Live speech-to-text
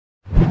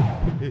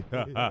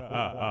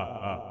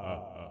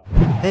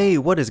Hey,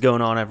 what is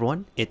going on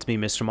everyone? It's me,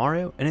 Mr.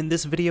 Mario, and in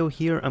this video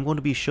here, I'm going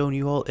to be showing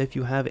you all, if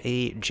you have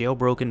a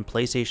jailbroken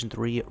PlayStation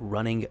 3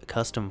 running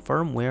custom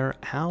firmware,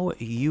 how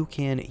you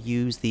can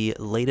use the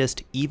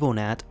latest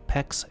Evilnat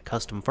PEX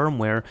custom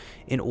firmware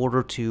in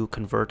order to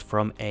convert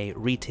from a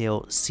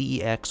retail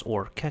CEX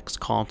or CEX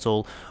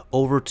console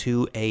over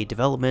to a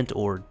development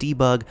or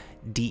debug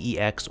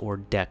DEX or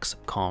DEX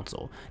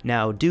console.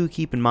 Now, do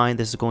keep in mind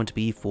this is going to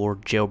be for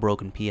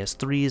jailbroken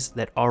PS3s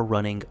that are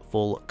running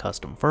full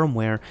custom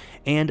firmware,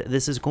 and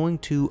this is going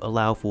to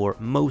allow for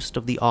most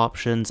of the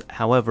options.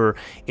 However,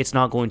 it's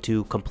not going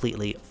to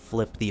completely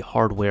flip the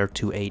hardware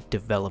to a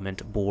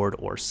development board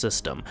or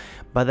system.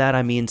 By that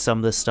I mean some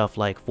of the stuff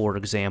like, for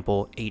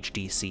example,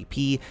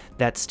 HDCP,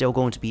 that's still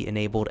going to be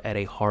enabled at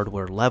a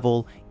hardware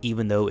level,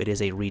 even though it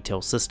is a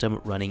retail system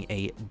running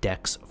a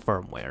DEX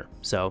firmware.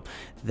 So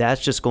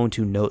that's just going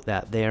to note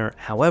that there.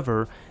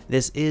 However,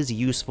 this is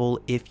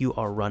useful if you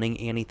are running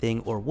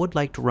anything or would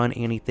like to run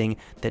anything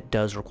that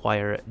does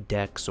require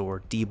DEX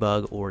or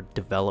debug or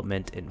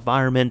development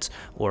environment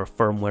or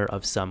firmware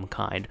of some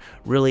kind.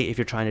 Really, if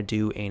you're trying to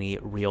do any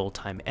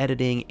real-time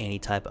editing, any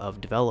type of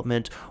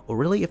development, or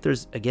really if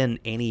there's, again,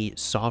 any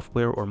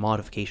software or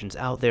modifications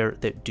out there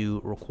that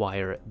do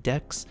require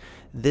DEX,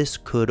 this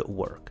could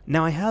work.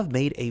 Now, I have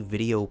made a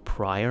video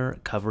prior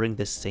covering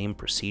this same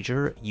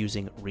procedure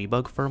using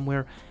Rebug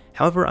firmware.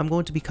 However, I'm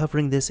going to be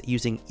covering this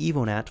using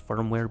Evilnat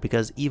firmware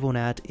because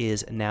Evilnat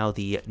is now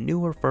the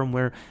newer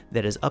firmware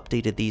that is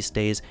updated these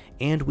days,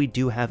 and we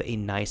do have a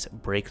nice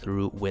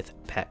breakthrough with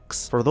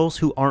PEX. For those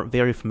who aren't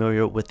very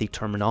familiar with the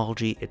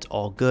terminology, it's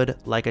all good.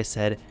 Like I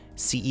said,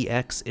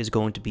 CEX is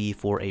going to be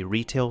for a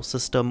retail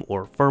system,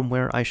 or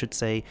firmware I should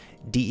say.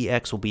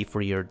 DEX will be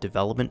for your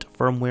development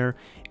firmware,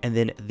 and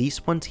then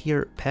these ones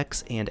here,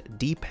 PEX and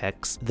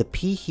DPEX, the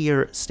P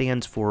here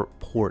stands for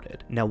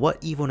ported. Now what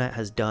Evilnat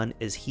has done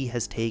is he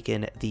has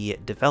taken the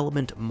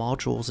development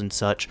modules and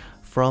such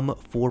from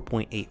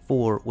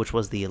 4.84, which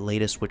was the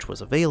latest which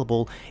was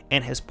available,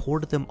 and has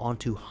ported them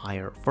onto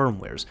higher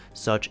firmwares,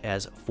 such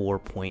as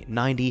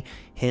 4.90,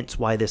 hence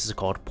why this is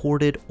called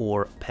ported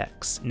or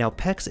PEX. Now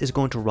PEX is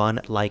going to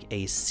run like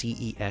a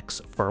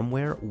CEX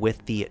firmware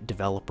with the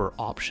developer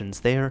options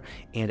there,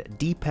 and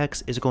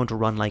DPEX is going to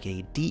run like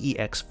a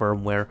DEX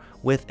firmware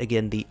with,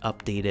 again, the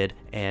updated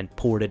and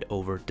ported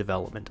over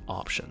development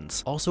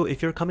options. Also,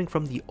 if you're coming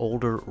from the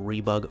older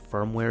Rebug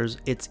firmwares,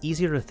 it's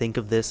easier to think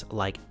of this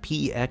like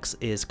PEX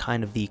is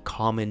kind of the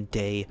common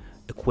day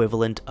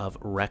equivalent of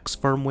Rex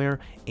firmware,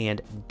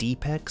 and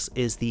DPEX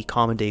is the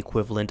common day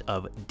equivalent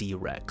of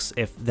DREX,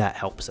 if that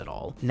helps at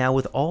all. Now,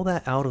 with all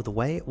that out of the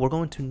way, we're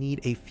going to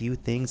need a few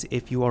things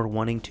if you are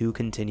wanting to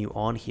continue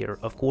on here.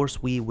 Of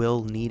course, we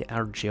will need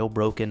our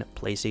jailbroken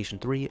PlayStation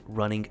 3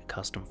 running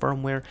custom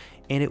firmware,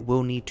 and it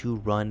will need to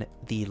run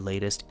the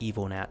latest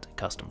Evilnat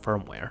custom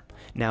firmware.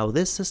 Now,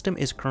 this system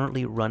is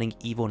currently running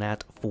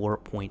Evilnat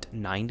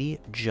 4.90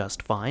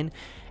 just fine.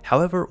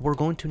 However, we're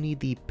going to need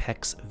the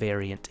PEX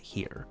variant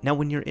here. Now,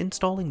 when you're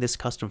installing this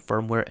custom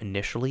firmware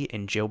initially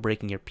and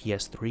jailbreaking your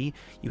PS3,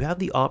 you have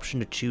the option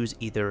to choose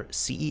either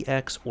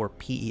CEX or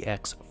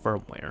PEX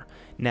firmware.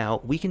 Now,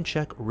 we can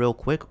check real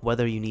quick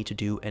whether you need to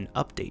do an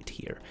update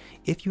here.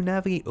 If you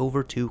navigate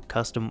over to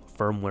Custom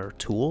Firmware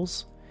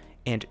Tools,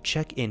 and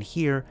check in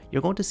here,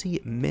 you're going to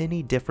see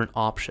many different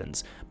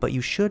options, but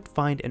you should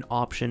find an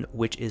option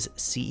which is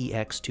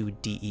CEX to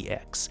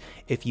DEX.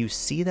 If you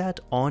see that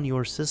on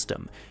your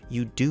system,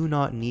 you do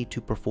not need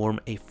to perform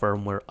a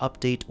firmware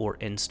update or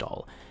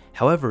install.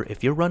 However,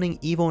 if you're running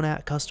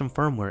Evilnat custom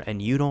firmware and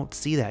you don't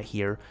see that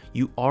here,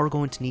 you are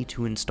going to need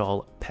to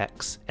install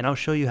PEX, and I'll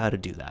show you how to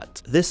do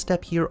that. This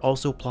step here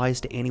also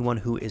applies to anyone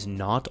who is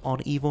not on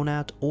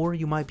Evilnat, or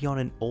you might be on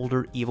an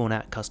older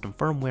Evilnat custom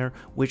firmware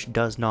which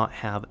does not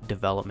have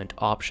development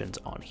options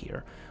on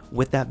here.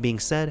 With that being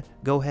said,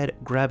 go ahead,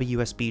 grab a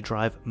USB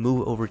drive,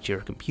 move over to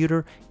your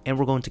computer, and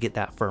we're going to get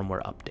that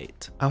firmware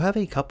update. I'll have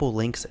a couple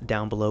links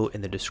down below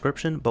in the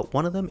description, but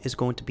one of them is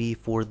going to be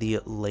for the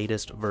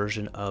latest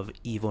version of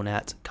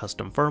Evilnat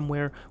custom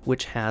firmware,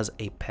 which has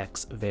a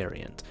PEX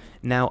variant.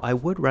 Now, I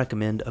would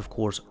recommend, of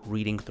course,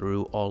 reading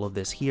through all of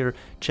this here,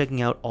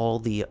 checking out all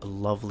the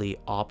lovely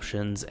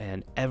options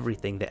and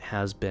everything that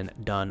has been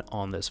done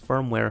on this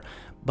firmware,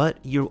 but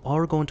you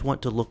are going to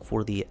want to look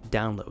for the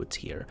downloads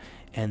here,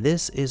 and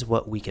this is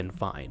what we can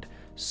find.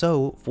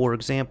 So, for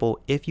example,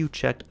 if you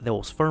checked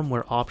those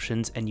firmware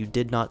options and you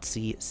did not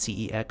see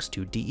CEX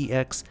to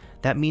DEX,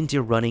 that means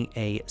you're running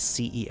a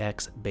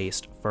CEX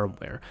based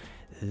firmware.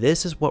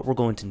 This is what we're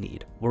going to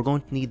need. We're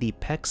going to need the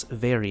PEX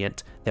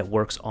variant that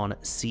works on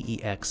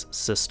CEX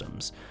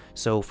systems.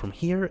 So from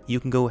here, you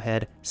can go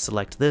ahead,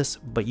 select this,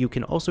 but you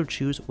can also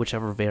choose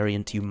whichever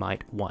variant you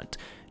might want.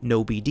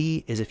 No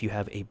BD is if you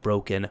have a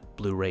broken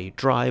Blu-ray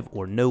drive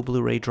or no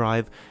Blu-ray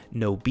drive.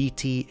 No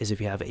BT is if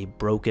you have a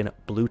broken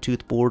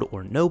Bluetooth board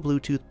or no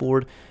Bluetooth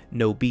board.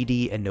 No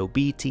BD and no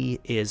BT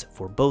is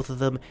for both of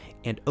them.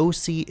 And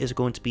OC is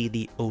going to be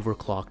the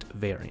overclocked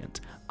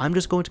variant. I'm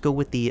just going to go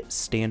with the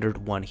standard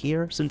one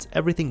here since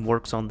everything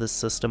works on this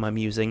system I'm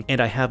using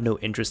and I have no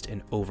interest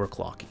in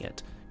overclocking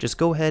it. Just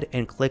go ahead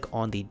and click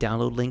on the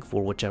download link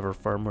for whichever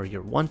firmware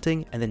you're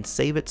wanting and then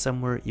save it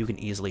somewhere you can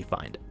easily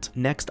find it.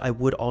 Next, I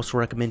would also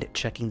recommend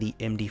checking the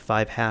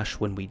MD5 hash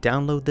when we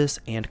download this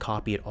and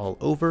copy it all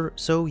over,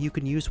 so you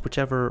can use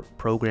whichever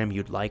program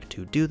you'd like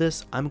to do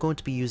this. I'm going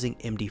to be using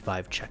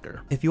MD5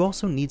 Checker. If you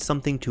also need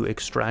something to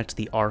extract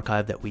the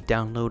archive that we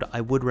download,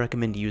 I would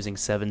recommend using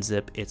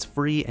 7-zip. It's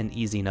free and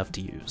easy enough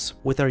to use.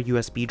 With our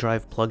USB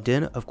drive plugged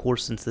in, of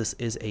course, since this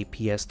is a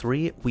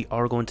PS3, we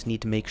are going to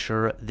need to make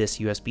sure this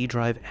USB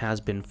drive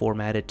has been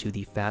formatted to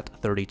the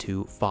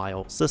FAT32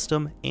 file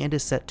system and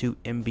is set to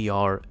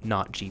MBR,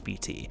 not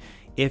GPT.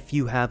 If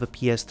you have a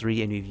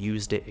PS3 and you've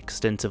used it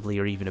extensively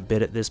or even a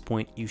bit at this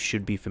point, you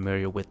should be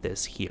familiar with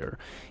this here.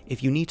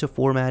 If you need to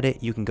format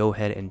it, you can go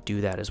ahead and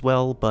do that as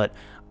well, but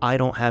I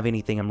don't have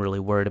anything I'm really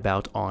worried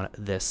about on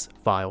this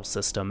file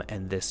system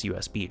and this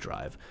USB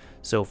drive.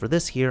 So for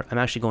this here, I'm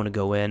actually going to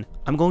go in,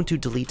 I'm going to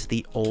delete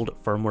the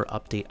old firmware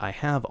update I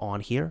have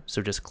on here,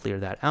 so just clear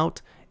that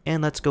out.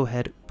 And let's go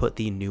ahead and put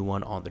the new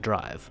one on the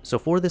drive. So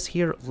for this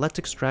here, let's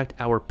extract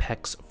our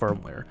PEX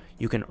firmware.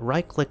 You can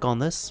right click on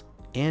this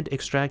and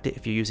extract it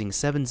if you're using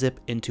 7-zip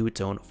into its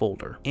own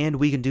folder. And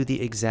we can do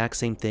the exact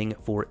same thing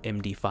for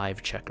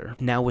MD5 Checker.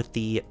 Now with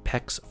the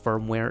PEX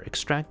firmware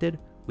extracted,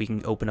 we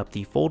can open up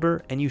the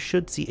folder and you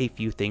should see a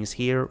few things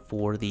here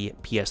for the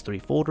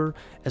PS3 folder,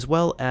 as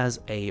well as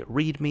a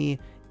README,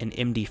 an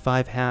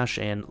MD5 hash,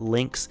 and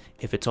links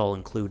if it's all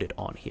included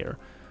on here.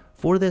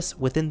 For this,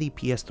 within the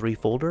PS3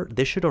 folder,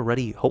 this should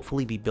already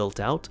hopefully be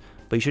built out,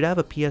 but you should have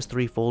a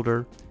PS3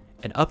 folder,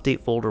 an update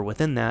folder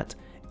within that,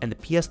 and the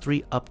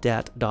PS3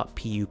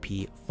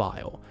 updat.pup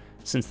file.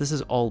 Since this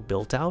is all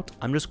built out,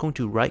 I'm just going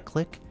to right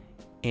click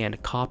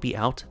and copy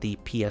out the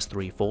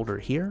PS3 folder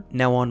here.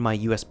 Now on my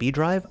USB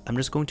drive, I'm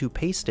just going to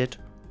paste it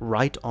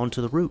right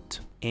onto the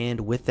root. And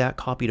with that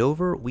copied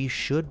over, we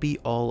should be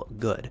all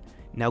good.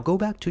 Now go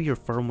back to your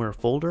firmware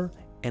folder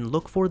and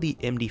look for the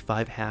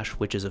MD5 hash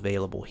which is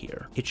available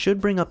here. It should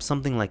bring up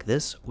something like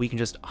this. We can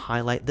just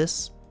highlight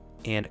this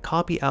and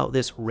copy out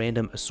this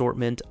random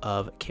assortment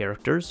of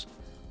characters,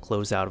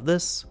 close out of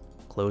this,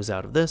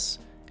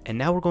 and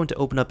now we're going to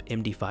open up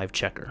MD5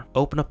 Checker.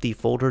 Open up the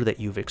folder that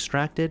you've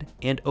extracted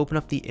and open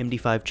up the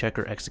MD5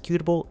 Checker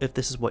executable if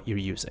this is what you're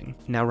using.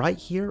 Now right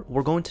here,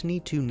 we're going to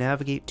need to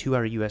navigate to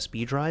our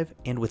USB drive,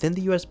 and within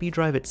the USB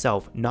drive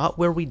itself, not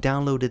where we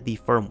downloaded the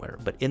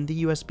firmware, but in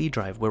the USB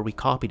drive where we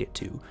copied it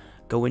to,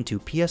 go into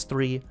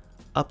PS3,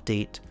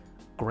 update,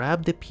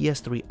 grab the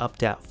PS3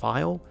 updat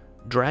file,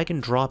 drag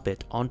and drop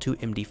it onto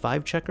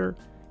MD5 Checker,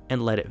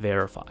 and let it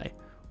verify.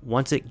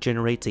 Once it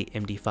generates a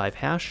MD5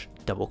 hash,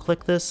 double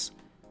click this,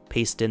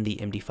 paste in the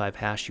MD5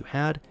 hash you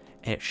had,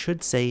 and it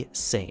should say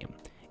same.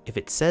 If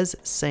it says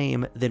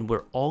same, then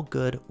we're all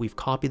good. We've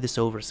copied this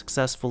over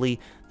successfully.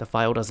 The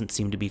file doesn't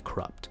seem to be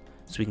corrupt.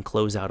 So we can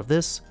close out of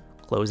this,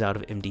 close out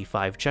of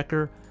MD5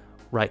 Checker,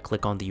 right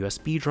click on the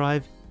USB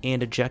drive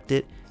and eject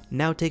it.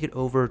 Now take it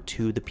over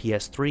to the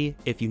PS3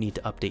 if you need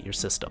to update your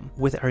system.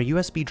 With our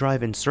USB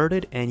drive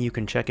inserted, and you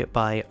can check it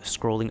by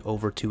scrolling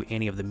over to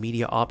any of the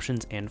media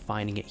options and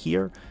finding it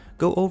here,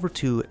 go over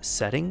to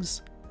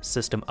Settings,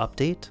 System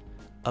Update,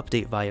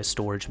 Update via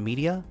Storage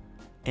Media,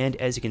 and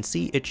as you can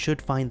see, it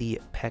should find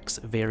the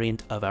PEX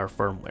variant of our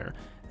firmware.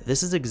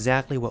 This is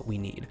exactly what we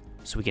need.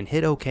 So we can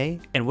hit OK,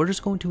 and we're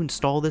just going to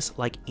install this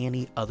like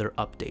any other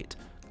update.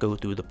 Go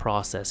through the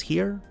process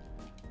here,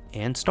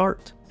 and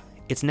start.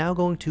 It's now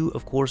going to,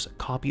 of course,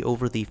 copy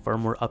over the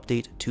firmware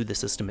update to the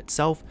system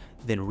itself,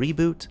 then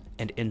reboot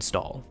and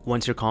install.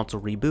 Once your console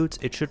reboots,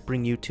 it should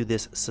bring you to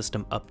this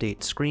system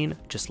update screen.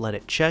 Just let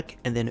it check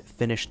and then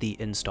finish the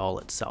install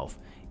itself.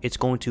 It's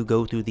going to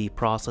go through the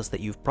process that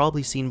you've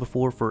probably seen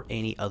before for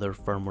any other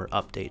firmware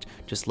update.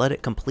 Just let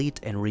it complete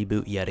and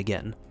reboot yet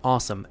again.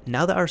 Awesome.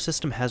 Now that our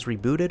system has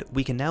rebooted,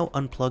 we can now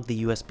unplug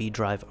the USB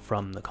drive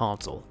from the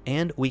console,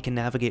 and we can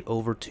navigate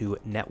over to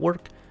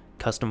Network,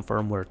 Custom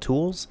Firmware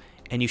Tools,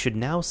 and you should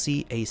now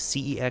see a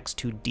CEX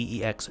to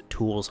DEX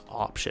tools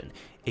option.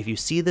 If you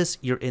see this,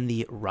 you're in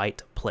the right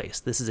place.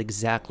 This is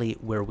exactly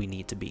where we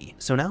need to be.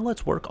 So now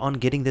let's work on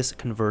getting this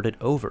converted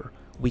over.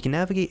 We can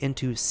navigate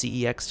into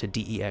CEX to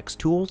DEX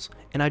tools,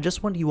 and I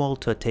just want you all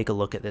to take a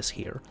look at this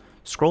here.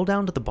 Scroll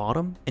down to the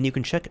bottom and you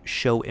can check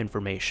Show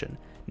Information.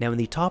 Now in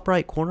the top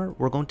right corner,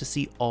 we're going to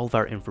see all of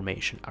our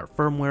information, our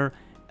firmware,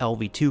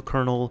 LV2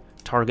 kernel,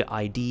 target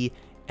ID,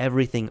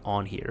 everything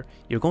on here.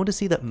 You're going to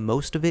see that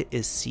most of it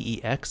is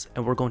CEX,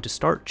 and we're going to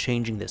start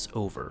changing this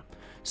over.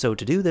 So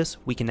to do this,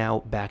 we can now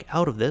back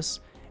out of this,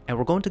 and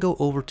we're going to go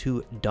over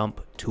to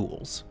Dump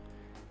Tools.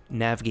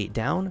 Navigate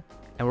down,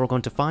 and we're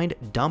going to find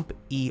Dump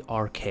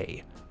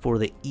ERK for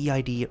the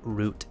EID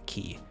root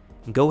key.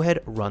 Go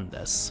ahead, run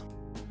this.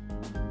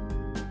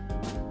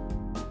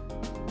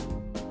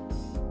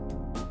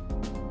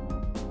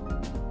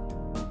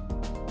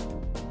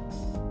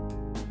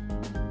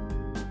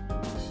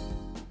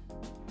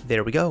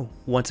 There we go.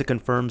 Once it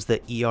confirms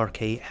that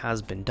ERK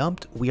has been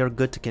dumped, we are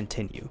good to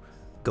continue.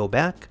 Go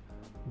back,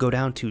 go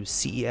down to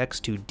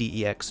CEX to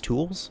DEX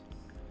tools,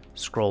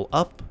 scroll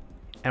up,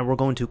 and we're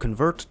going to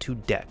convert to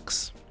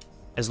DEX.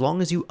 As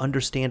long as you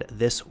understand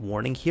this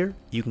warning here,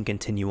 you can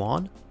continue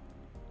on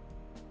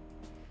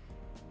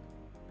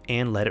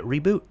and let it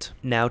reboot.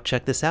 Now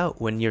check this out.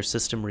 When your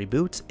system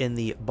reboots, in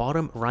the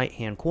bottom right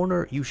hand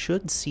corner, you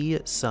should see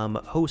some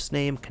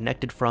hostname,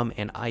 connected from,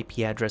 and IP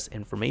address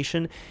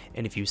information.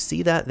 And if you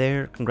see that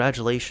there,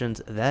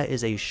 congratulations, that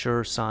is a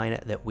sure sign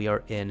that we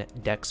are in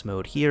DEX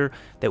mode here,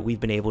 that we've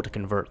been able to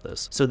convert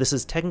this. So this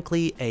is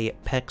technically a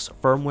PEX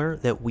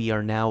firmware that we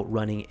are now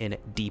running in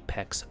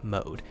DPEX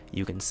mode,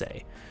 you can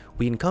say.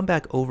 We can come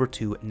back over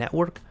to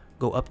network,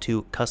 go up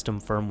to custom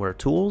firmware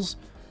tools,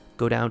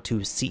 go down to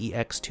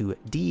CEX to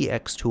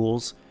DEX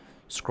tools,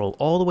 scroll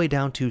all the way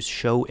down to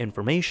show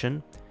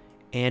information,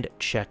 and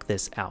check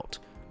this out.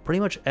 Pretty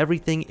much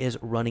everything is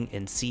running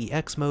in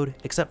CEX mode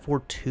except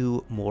for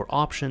two more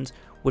options,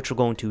 which we're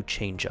going to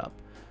change up.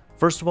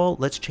 First of all,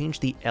 let's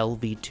change the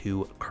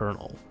LV2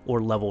 kernel,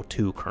 or level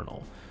 2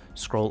 kernel.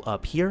 Scroll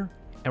up here,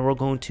 and we're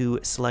going to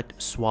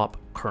select swap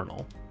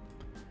kernel.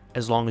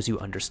 As long as you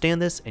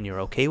understand this and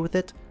you're okay with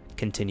it,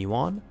 continue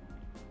on,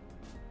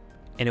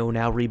 and it will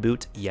now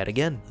reboot yet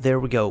again. There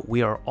we go,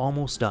 we are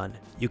almost done.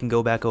 You can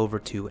go back over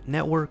to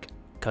network,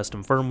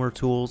 custom firmware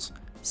tools,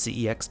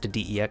 CEX to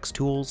DEX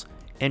tools,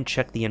 and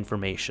check the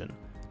information.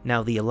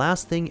 Now the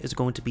last thing is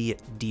going to be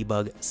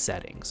debug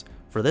settings.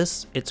 For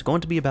this, it's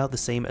going to be about the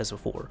same as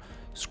before.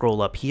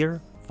 Scroll up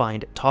here,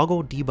 find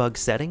toggle debug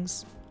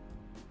settings,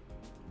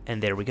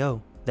 and there we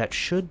go. That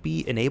should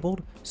be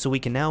enabled, so we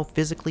can now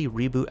physically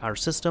reboot our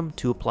system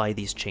to apply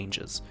these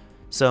changes.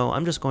 So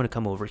I'm just going to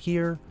come over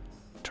here,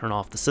 turn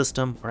off the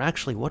system, or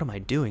actually, what am I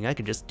doing? I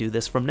could just do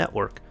this from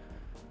network.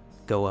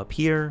 Go up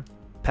here,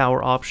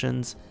 power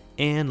options,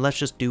 and let's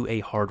just do a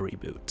hard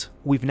reboot.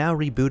 We've now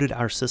rebooted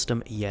our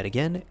system yet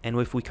again, and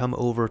if we come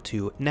over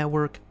to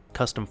network,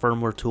 custom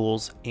firmware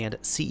tools, and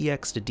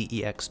CEX to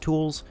DEX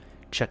tools,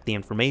 check the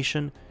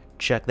information,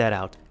 check that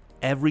out.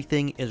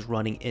 Everything is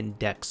running in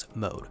DEX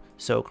mode.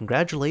 So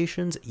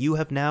congratulations, you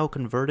have now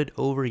converted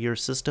over your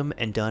system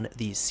and done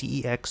the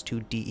CEX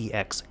to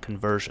DEX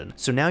conversion.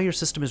 So now your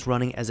system is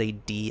running as a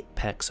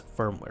DPEX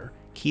firmware.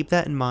 Keep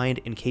that in mind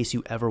in case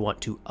you ever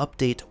want to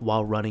update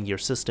while running your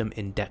system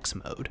in DEX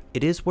mode.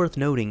 It is worth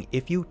noting,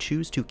 if you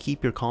choose to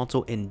keep your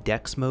console in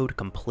DEX mode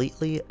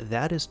completely,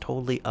 that is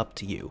totally up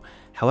to you.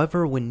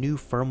 However, when new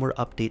firmware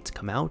updates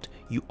come out,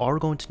 you are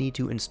going to need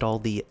to install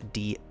the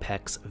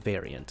DPEX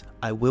variant.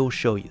 I will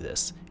show you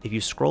this. If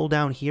you scroll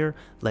down here,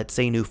 let's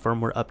say new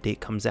firmware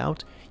update comes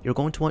out, you're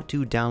going to want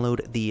to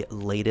download the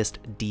latest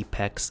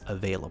DPEX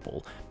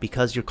available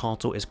because your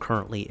console is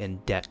currently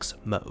in DEX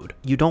mode.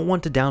 You don't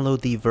want to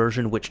download the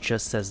version which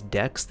just says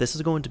DEX. This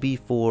is going to be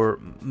for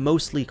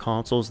mostly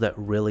consoles that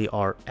really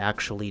are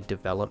actually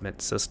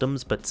development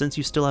systems, but since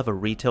you still have a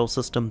retail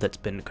system that's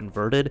been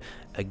converted,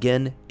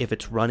 again, if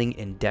it's running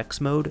in DEX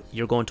mode,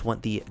 you're going to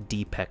want the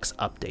DPEX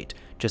update.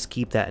 Just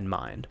keep that in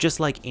mind. Just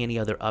like any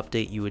other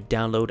update, you would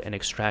download and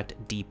extract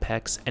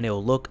DPEX, and it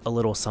will look a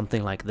little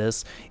something like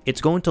this.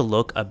 It's going to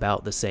look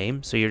about the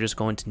same, so you're just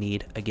going to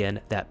need, again,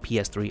 that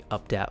PS3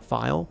 updat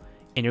file,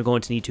 and you're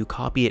going to need to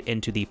copy it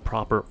into the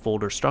proper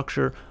folder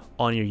structure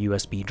on your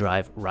USB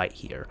drive right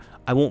here.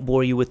 I won't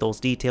bore you with those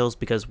details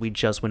because we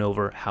just went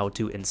over how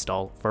to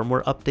install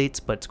firmware updates,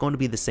 but it's going to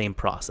be the same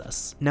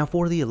process. Now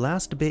for the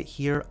last bit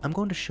here, I'm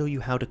going to show you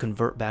how to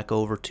convert back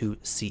over to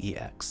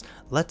CEX.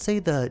 Let's say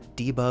the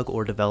debug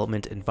or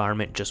development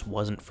environment just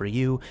wasn't for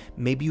you.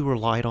 Maybe you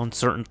relied on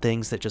certain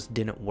things that just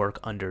didn't work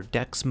under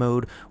DEX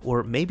mode,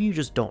 or maybe you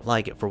just don't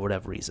like it for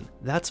whatever reason.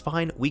 That's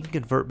fine, we can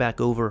convert back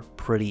over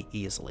pretty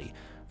easily.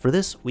 For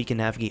this, we can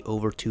navigate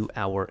over to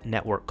our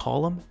network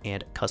column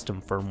and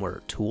custom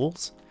firmware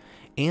tools,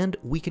 and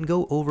we can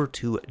go over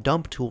to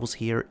dump tools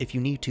here if you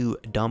need to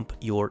dump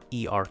your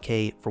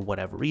ERK for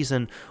whatever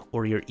reason,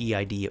 or your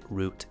EID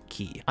root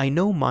key. I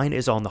know mine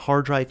is on the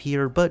hard drive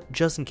here, but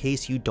just in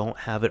case you don't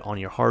have it on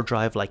your hard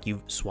drive, like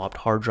you've swapped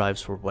hard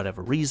drives for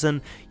whatever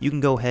reason, you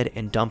can go ahead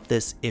and dump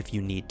this if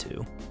you need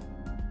to.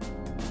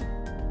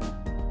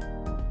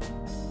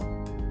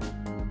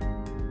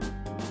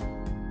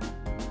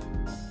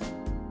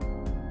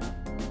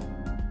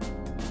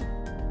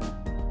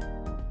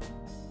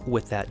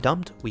 With that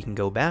dumped, we can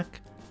go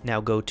back, now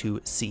go to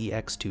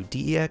CEX to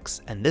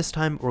DEX, and this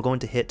time we're going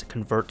to hit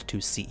convert to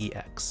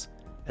CEX.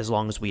 As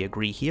long as we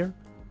agree here,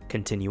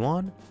 continue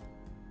on,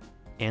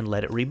 and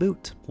let it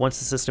reboot. Once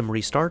the system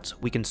restarts,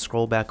 we can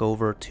scroll back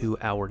over to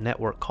our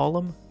network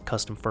column,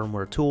 custom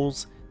firmware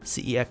tools,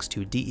 CEX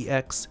to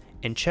DEX,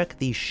 and check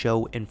the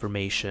show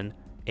information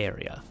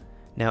area.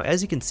 Now,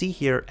 as you can see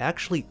here,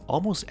 actually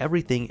almost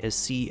everything is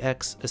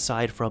CEX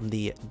aside from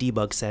the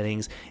debug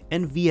settings,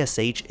 and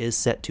VSH is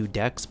set to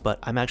DEX, but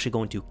I'm actually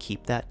going to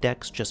keep that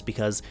DEX just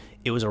because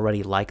it was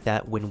already like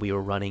that when we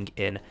were running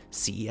in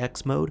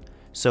CEX mode.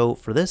 So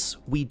for this,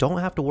 we don't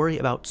have to worry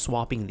about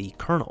swapping the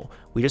kernel,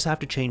 we just have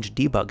to change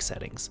debug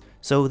settings.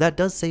 So that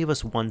does save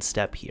us one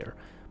step here.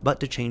 But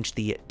to change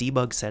the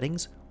debug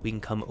settings, we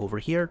can come over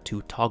here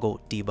to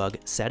toggle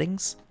debug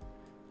settings.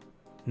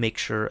 Make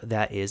sure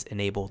that is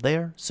enabled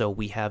there. So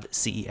we have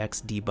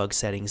CEX debug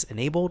settings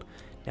enabled.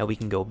 Now we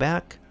can go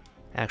back,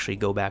 actually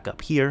go back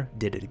up here,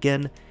 did it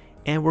again,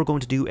 and we're going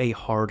to do a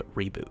hard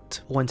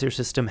reboot. Once your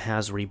system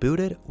has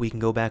rebooted, we can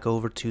go back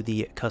over to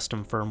the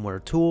custom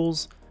firmware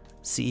tools,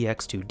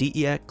 CEX to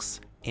DEX,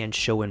 and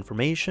show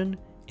information.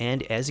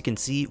 And as you can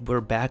see,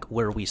 we're back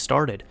where we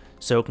started.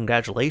 So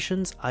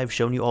congratulations, I've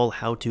shown you all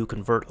how to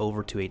convert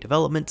over to a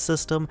development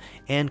system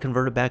and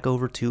convert it back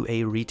over to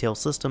a retail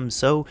system,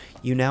 so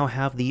you now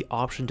have the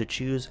option to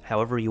choose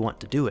however you want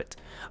to do it.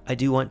 I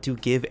do want to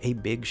give a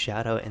big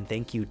shout out and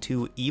thank you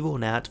to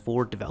Evilnat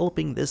for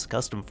developing this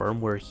custom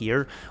firmware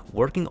here,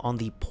 working on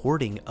the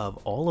porting of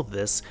all of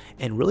this,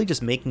 and really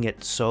just making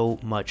it so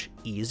much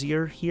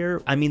easier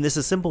here. I mean, this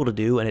is simple to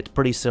do and it's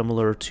pretty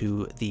similar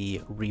to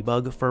the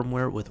Rebug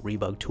firmware with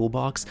Rebug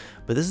Toolbox,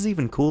 but this is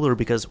even cooler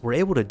because we're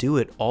able to do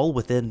it all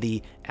within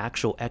the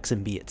actual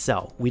XMB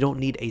itself. We don't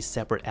need a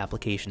separate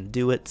application to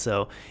do it,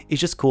 so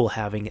it's just cool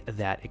having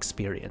that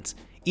experience.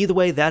 Either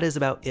way, that is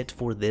about it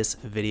for this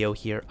video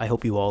here. I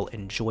hope you all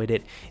enjoyed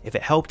it. If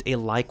it helped, a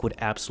like would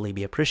absolutely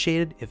be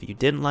appreciated. If you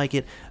didn't like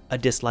it, a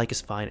dislike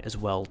is fine as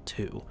well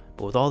too.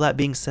 But with all that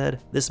being said,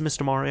 this is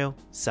Mr. Mario,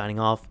 signing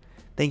off.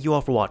 Thank you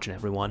all for watching,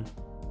 everyone.